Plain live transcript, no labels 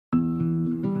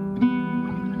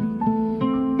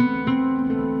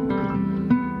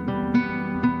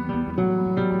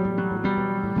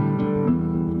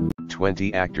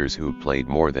20 actors who played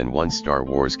more than one Star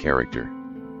Wars character.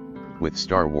 With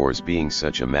Star Wars being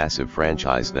such a massive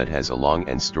franchise that has a long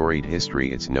and storied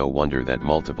history, it's no wonder that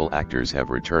multiple actors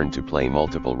have returned to play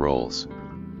multiple roles.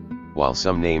 While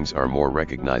some names are more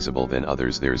recognizable than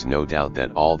others, there's no doubt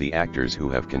that all the actors who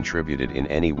have contributed in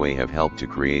any way have helped to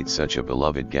create such a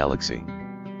beloved galaxy.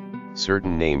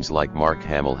 Certain names like Mark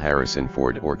Hamill, Harrison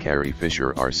Ford or Carrie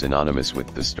Fisher are synonymous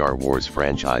with the Star Wars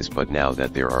franchise, but now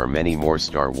that there are many more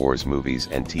Star Wars movies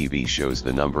and TV shows,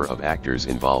 the number of actors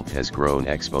involved has grown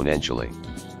exponentially.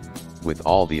 With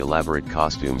all the elaborate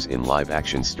costumes in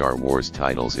live-action Star Wars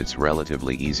titles, it's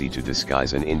relatively easy to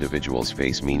disguise an individual's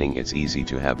face, meaning it's easy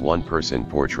to have one person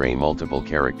portray multiple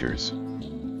characters.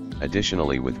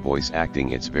 Additionally, with voice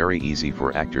acting, it's very easy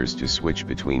for actors to switch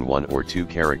between one or two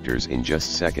characters in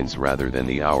just seconds rather than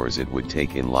the hours it would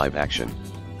take in live action.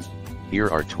 Here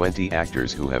are 20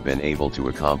 actors who have been able to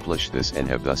accomplish this and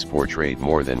have thus portrayed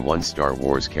more than one Star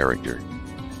Wars character.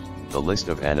 The list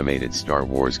of animated Star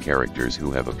Wars characters who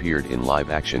have appeared in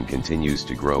live action continues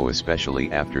to grow,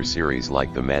 especially after series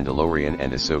like The Mandalorian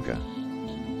and Ahsoka.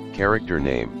 Character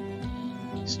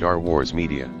name: Star Wars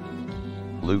Media.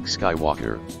 Luke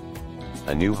Skywalker.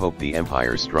 A New Hope, The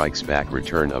Empire Strikes Back,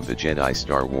 Return of the Jedi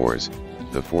Star Wars,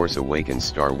 The Force Awakens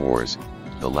Star Wars,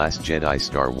 The Last Jedi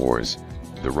Star Wars,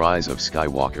 The Rise of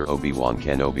Skywalker, Obi-Wan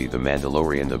Kenobi, The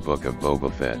Mandalorian, The Book of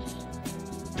Boba Fett.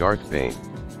 Darth Bane.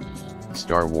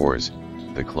 Star Wars,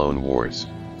 The Clone Wars.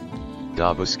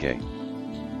 Dabuske.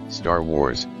 Star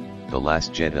Wars, The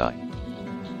Last Jedi.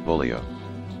 Bolio.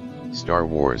 Star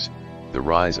Wars, The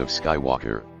Rise of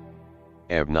Skywalker.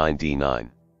 Ev9D9.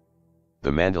 The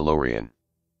Mandalorian.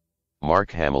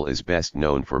 Mark Hamill is best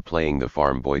known for playing the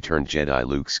farm boy turned Jedi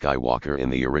Luke Skywalker in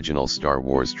the original Star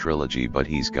Wars trilogy, but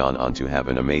he's gone on to have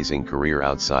an amazing career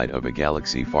outside of a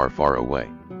galaxy far, far away.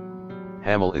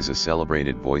 Hamill is a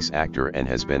celebrated voice actor and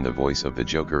has been the voice of the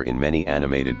Joker in many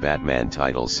animated Batman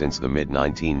titles since the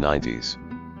mid-1990s.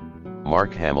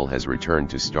 Mark Hamill has returned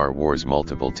to Star Wars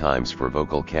multiple times for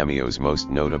vocal cameos,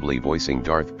 most notably voicing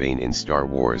Darth Bane in Star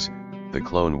Wars: The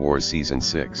Clone Wars Season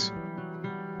 6.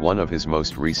 One of his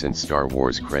most recent Star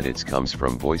Wars credits comes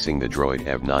from voicing the droid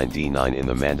Ev9D9 in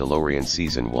The Mandalorian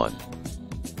Season 1.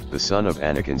 The son of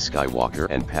Anakin Skywalker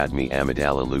and Padme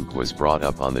Amidala, Luke was brought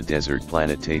up on the desert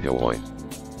planet Tatooine.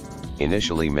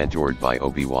 Initially mentored by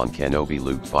Obi-Wan Kenobi,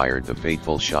 Luke fired the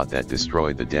fateful shot that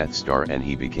destroyed the Death Star and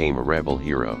he became a rebel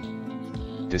hero.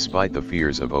 Despite the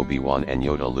fears of Obi-Wan and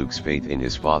Yoda, Luke's faith in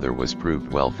his father was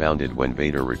proved well-founded when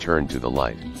Vader returned to the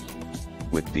light.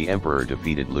 With the Emperor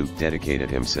defeated, Luke dedicated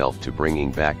himself to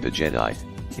bringing back the Jedi.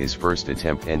 His first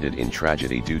attempt ended in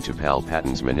tragedy due to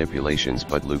Palpatine's manipulations,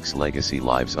 but Luke's legacy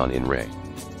lives on in Rey.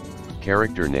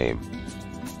 Character name: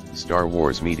 Star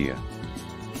Wars Media.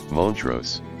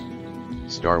 Montrose.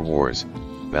 Star Wars,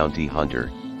 Bounty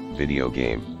Hunter, video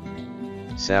game.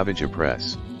 Savage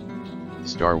Press.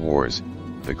 Star Wars,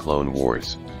 The Clone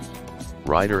Wars.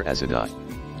 Ryder Azadai.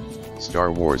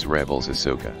 Star Wars Rebels,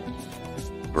 Ahsoka.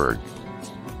 Berg.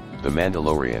 The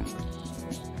Mandalorian.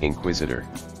 Inquisitor.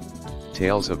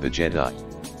 Tales of the Jedi.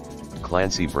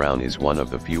 Clancy Brown is one of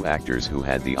the few actors who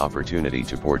had the opportunity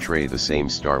to portray the same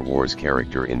Star Wars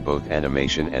character in both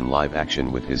animation and live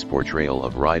action, with his portrayal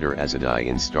of Ryder Azadai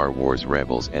in Star Wars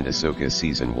Rebels and Ahsoka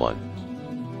Season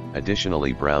 1.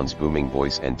 Additionally, Brown's booming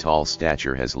voice and tall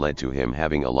stature has led to him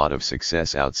having a lot of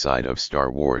success outside of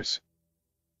Star Wars.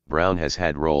 Brown has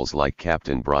had roles like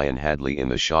Captain Brian Hadley in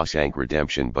The Shawshank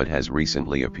Redemption, but has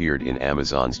recently appeared in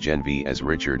Amazon's Gen V as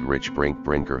Richard Rich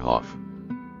Brinkerhoff.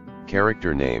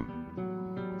 Character name: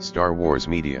 Star Wars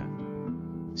Media.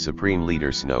 Supreme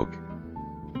Leader Snoke.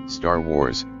 Star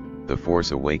Wars, The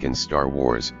Force Awakens Star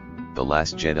Wars, The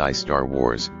Last Jedi Star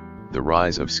Wars, The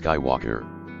Rise of Skywalker.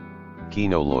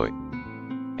 Kino Loy.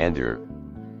 Andor.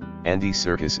 Andy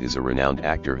Serkis is a renowned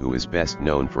actor who is best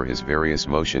known for his various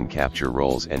motion capture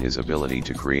roles and his ability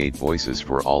to create voices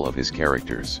for all of his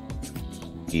characters.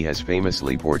 He has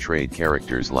famously portrayed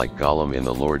characters like Gollum in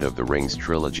the Lord of the Rings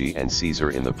trilogy and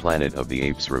Caesar in the Planet of the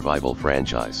Apes revival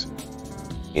franchise.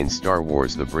 In Star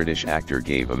Wars, the British actor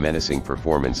gave a menacing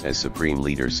performance as Supreme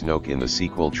Leader Snoke in the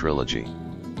sequel trilogy.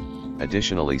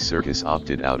 Additionally, Serkis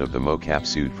opted out of the mocap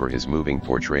suit for his moving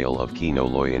portrayal of Kino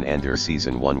Loy in Andor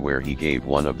Season 1, where he gave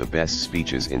one of the best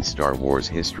speeches in Star Wars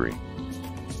history.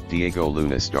 Diego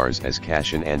Luna stars as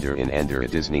Cassian Andor in Andor, a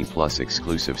Disney Plus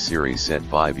exclusive series set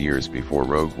 5 years before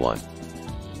Rogue One.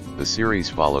 The series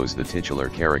follows the titular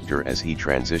character as he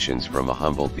transitions from a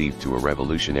humble thief to a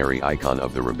revolutionary icon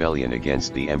of the rebellion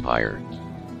against the Empire.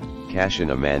 Cashin,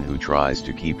 a man who tries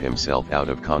to keep himself out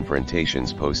of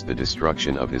confrontations post the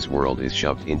destruction of his world, is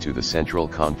shoved into the central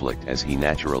conflict as he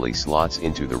naturally slots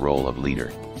into the role of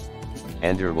leader.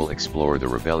 Andor will explore the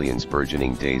rebellion's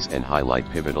burgeoning days and highlight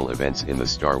pivotal events in the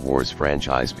Star Wars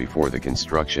franchise before the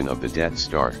construction of the Death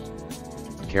Star.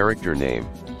 Character name: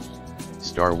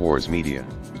 Star Wars Media.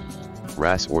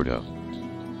 Rass Ordo.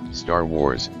 Star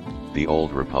Wars: The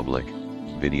Old Republic,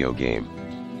 video game.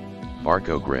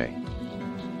 Varko Grey.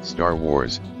 Star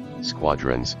Wars: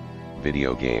 Squadrons,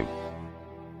 video game.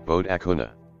 Bode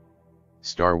Akuna.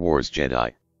 Star Wars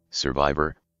Jedi,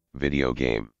 Survivor, video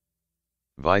game.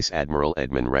 Vice Admiral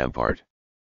Edmund Rampart.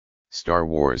 Star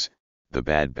Wars: The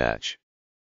Bad Batch.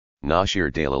 Nasir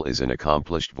Dalal is an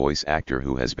accomplished voice actor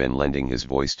who has been lending his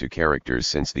voice to characters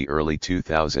since the early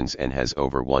 2000s and has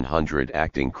over 100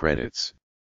 acting credits.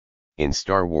 In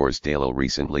Star Wars, Dalal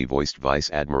recently voiced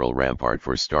Vice Admiral Rampart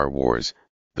for Star Wars: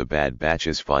 The Bad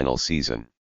Batch's final season.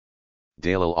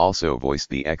 Dalal also voiced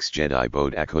the ex-Jedi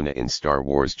Bode Akuna in Star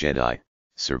Wars Jedi,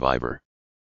 Survivor.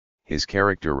 His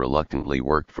character reluctantly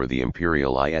worked for the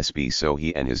Imperial ISB so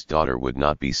he and his daughter would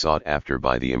not be sought after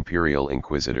by the Imperial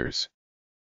Inquisitors.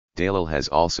 Dalal has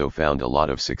also found a lot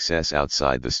of success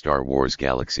outside the Star Wars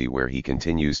galaxy, where he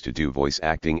continues to do voice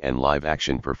acting and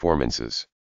live-action performances.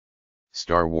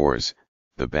 Star Wars: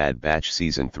 The Bad Batch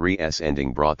Season 3's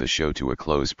ending brought the show to a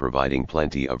close, providing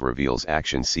plenty of reveals,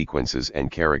 action sequences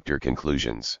and character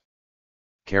conclusions.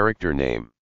 Character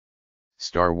name: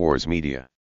 Star Wars Media.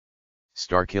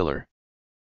 Starkiller.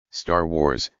 Star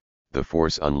Wars: The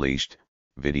Force Unleashed,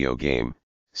 video game.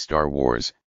 Star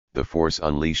Wars: The Force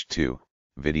Unleashed 2,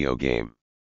 video game.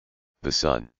 The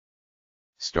Sun.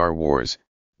 Star Wars: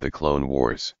 The Clone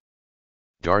Wars.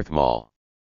 Darth Maul.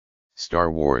 Star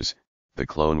Wars: The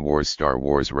Clone Wars. Star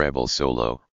Wars Rebels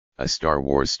Solo, a Star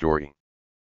Wars story.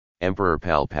 Emperor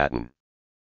Palpatine.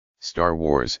 Star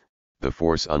Wars: The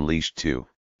Force Unleashed 2,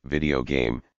 video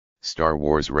game. Star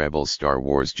Wars Rebels. Star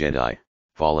Wars Jedi,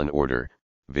 Fallen Order,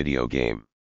 video game.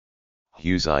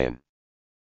 Hugh Sion.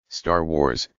 Star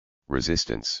Wars: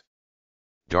 Resistance.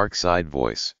 Dark Side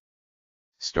voice.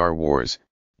 Star Wars: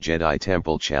 Jedi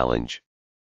Temple Challenge.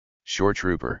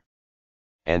 Shoretrooper.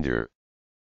 Andor.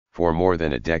 For more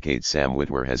than a decade, Sam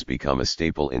Witwer has become a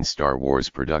staple in Star Wars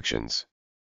productions.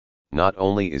 Not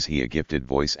only is he a gifted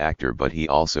voice actor, but he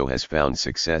also has found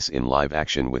success in live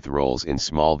action with roles in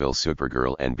Smallville,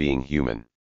 Supergirl and Being Human.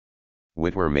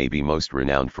 Witwer may be most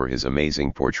renowned for his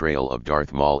amazing portrayal of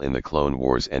Darth Maul in the Clone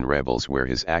Wars and Rebels, where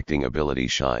his acting ability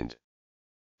shined.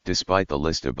 Despite the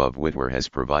list above, Witwer has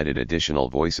provided additional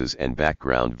voices and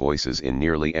background voices in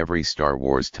nearly every Star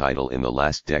Wars title in the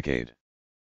last decade.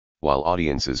 While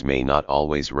audiences may not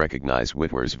always recognize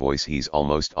Witwer's voice, he's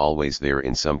almost always there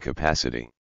in some capacity.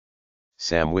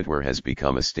 Sam Witwer has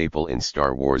become a staple in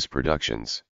Star Wars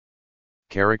productions.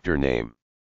 Character name: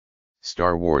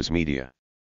 Star Wars Media.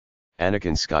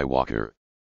 Anakin Skywalker.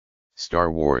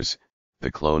 Star Wars: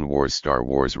 The Clone Wars. Star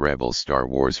Wars Rebels. Star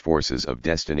Wars Forces of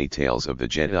Destiny. Tales of the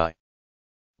Jedi.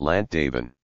 Lant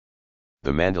Davin.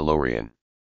 The Mandalorian.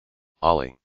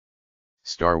 Ollie.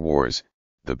 Star Wars: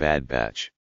 The Bad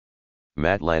Batch.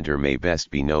 Matt Lanter may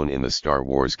best be known in the Star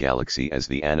Wars galaxy as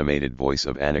the animated voice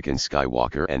of Anakin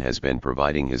Skywalker and has been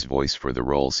providing his voice for the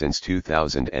role since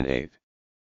 2008.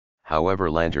 However,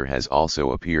 Lanter has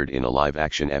also appeared in a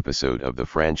live-action episode of the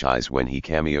franchise when he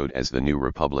cameoed as the New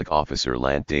Republic officer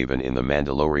Lant Davin in The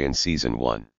Mandalorian Season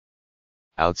 1.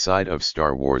 Outside of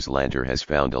Star Wars, Lanter has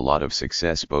found a lot of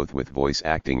success both with voice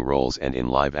acting roles and in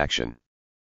live action.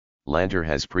 Lanter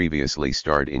has previously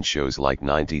starred in shows like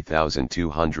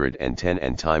 90,210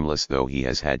 and Timeless, though he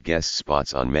has had guest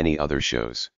spots on many other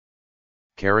shows.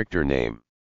 Character name: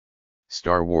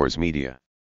 Star Wars Media.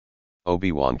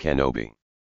 Obi-Wan Kenobi.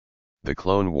 The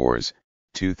Clone Wars,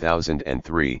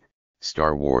 2003,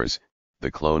 Star Wars: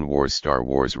 The Clone Wars. Star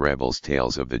Wars Rebels.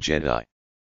 Tales of the Jedi.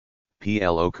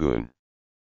 Plo Koon.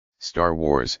 Star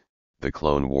Wars: The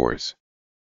Clone Wars.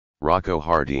 Rocco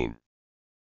Hardeen.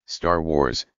 Star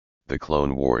Wars: The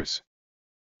Clone Wars.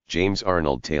 James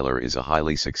Arnold Taylor is a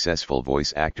highly successful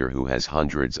voice actor who has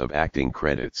hundreds of acting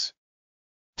credits.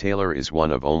 Taylor is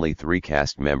one of only 3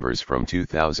 cast members from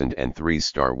 2003's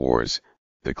Star Wars: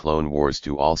 The Clone Wars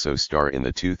to also star in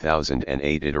the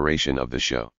 2008 iteration of the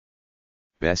show.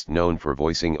 Best known for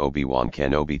voicing Obi-Wan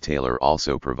Kenobi, Taylor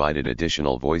also provided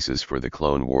additional voices for the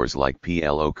Clone Wars like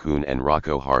Plo Koon and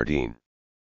Rocco Hardeen.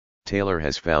 Taylor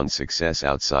has found success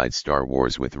outside Star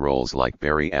Wars with roles like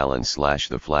Barry Allen /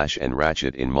 The Flash and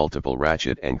Ratchet in multiple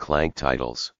Ratchet and Clank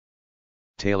titles.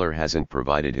 Taylor hasn't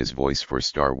provided his voice for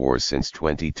Star Wars since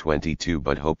 2022,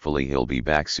 but hopefully he'll be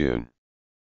back soon.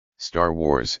 Star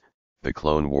Wars: The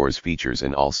Clone Wars features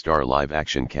an all-star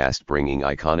live-action cast bringing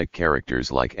iconic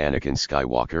characters like Anakin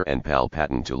Skywalker and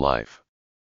Palpatine to life.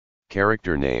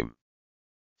 Character name: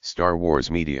 Star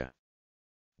Wars Media.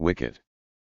 Wicket.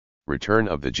 Return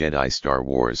of the Jedi. Star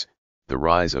Wars: The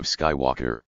Rise of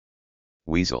Skywalker.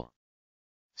 Weasel.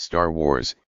 Star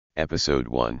Wars, Episode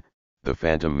 1, The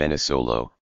Phantom Menace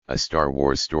Solo, A Star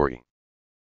Wars Story.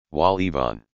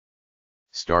 Wal-Evan.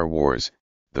 Star Wars,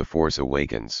 The Force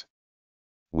Awakens.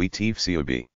 Weetif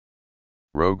Cob.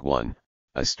 Rogue One,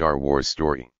 A Star Wars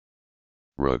Story.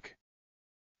 Rook.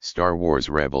 Star Wars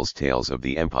Rebels: Tales of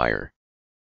the Empire.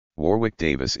 Warwick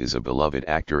Davis is a beloved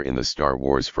actor in the Star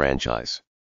Wars franchise.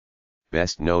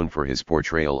 Best known for his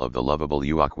portrayal of the lovable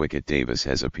Ewok, Wicket Davis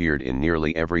has appeared in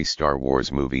nearly every Star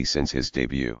Wars movie since his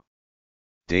debut.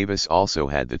 Davis also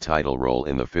had the title role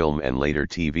in the film and later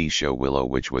TV show Willow,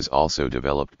 which was also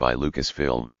developed by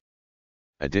Lucasfilm.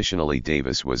 Additionally,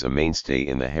 Davis was a mainstay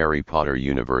in the Harry Potter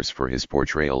universe for his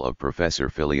portrayal of Professor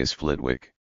Phileas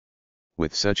Flitwick.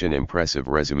 With such an impressive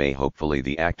resume, hopefully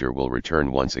the actor will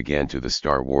return once again to the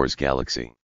Star Wars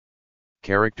galaxy.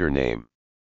 Character name: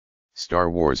 Star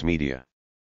Wars Media.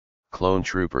 Clone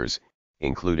Troopers,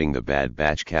 including the Bad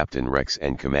Batch Captain Rex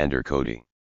and Commander Cody.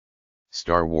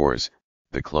 Star Wars: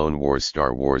 The Clone Wars.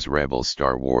 Star Wars Rebels.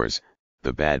 Star Wars: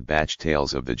 The Bad Batch.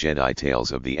 Tales of the Jedi.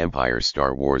 Tales of the Empire.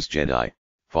 Star Wars Jedi: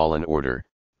 Fallen Order,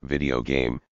 video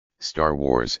game. Star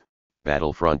Wars: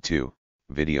 Battlefront 2,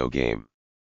 video game.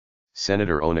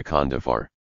 Senator Onakandafar.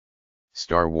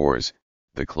 Star Wars: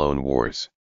 The Clone Wars.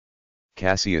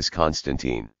 Cassius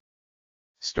Constantine.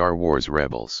 Star Wars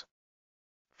Rebels.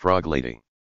 Frog Lady.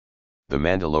 The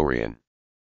Mandalorian.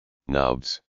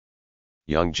 Nubs.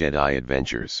 Young Jedi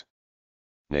Adventures.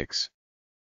 Nix.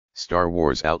 Star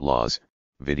Wars Outlaws,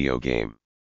 video game.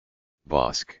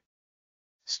 Bosk.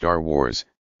 Star Wars: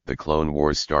 The Clone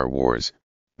Wars. Star Wars: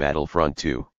 Battlefront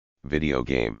 2, video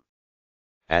game.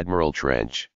 Admiral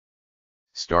Trench.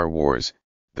 Star Wars: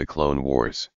 The Clone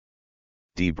Wars.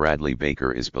 D. Bradley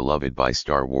Baker is beloved by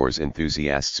Star Wars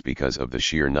enthusiasts because of the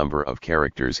sheer number of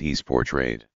characters he's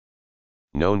portrayed.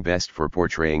 Known best for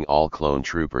portraying all clone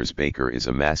troopers, Baker is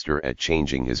a master at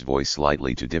changing his voice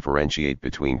slightly to differentiate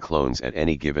between clones at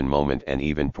any given moment, and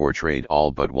even portrayed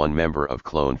all but one member of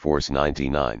Clone Force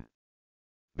 99.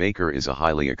 Baker is a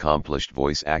highly accomplished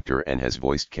voice actor and has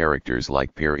voiced characters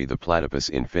like Perry the Platypus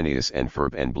in Phineas and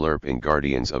Ferb and Blurp in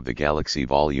Guardians of the Galaxy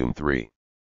Volume 3.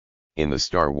 In the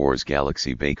Star Wars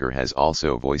galaxy, Baker has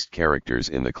also voiced characters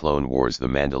in the Clone Wars, The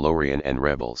Mandalorian and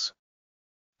Rebels.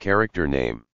 Character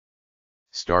name: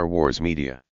 Star Wars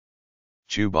Media.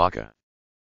 Chewbacca.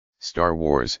 Star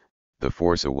Wars: The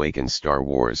Force Awakens. Star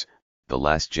Wars: The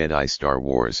Last Jedi. Star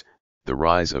Wars: The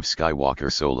Rise of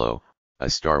Skywalker. Solo, A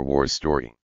Star Wars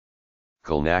Story.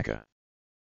 Kulnaka.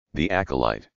 The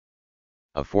Acolyte.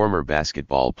 A former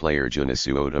basketball player,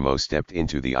 Junisu Otomo stepped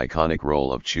into the iconic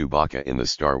role of Chewbacca in the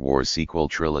Star Wars sequel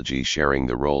trilogy, sharing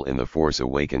the role in The Force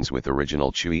Awakens with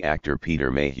original Chewie actor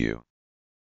Peter Mayhew.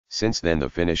 Since then, the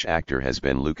Finnish actor has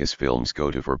been Lucasfilm's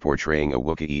go-to for portraying a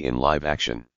Wookiee in live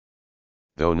action.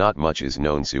 Though not much is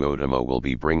known, Suotomo will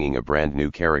be bringing a brand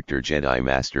new character, Jedi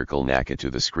Master Kulnaka,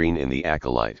 to the screen in The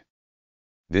Acolyte.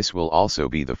 This will also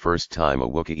be the first time a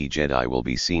Wookiee Jedi will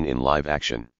be seen in live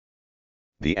action.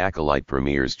 The Acolyte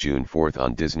premieres June 4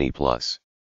 on Disney+.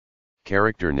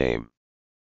 Character name: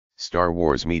 Star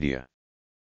Wars Media.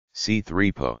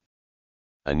 C-3PO.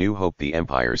 A New Hope. The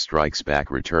Empire Strikes Back.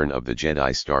 Return of the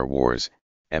Jedi. Star Wars,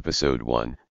 Episode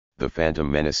 1, The Phantom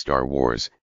Menace. Star Wars,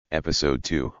 Episode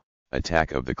 2,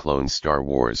 Attack of the Clones. Star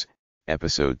Wars,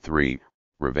 Episode 3,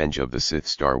 Revenge of the Sith.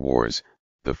 Star Wars: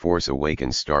 The Force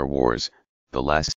Awakens. Star Wars: The Last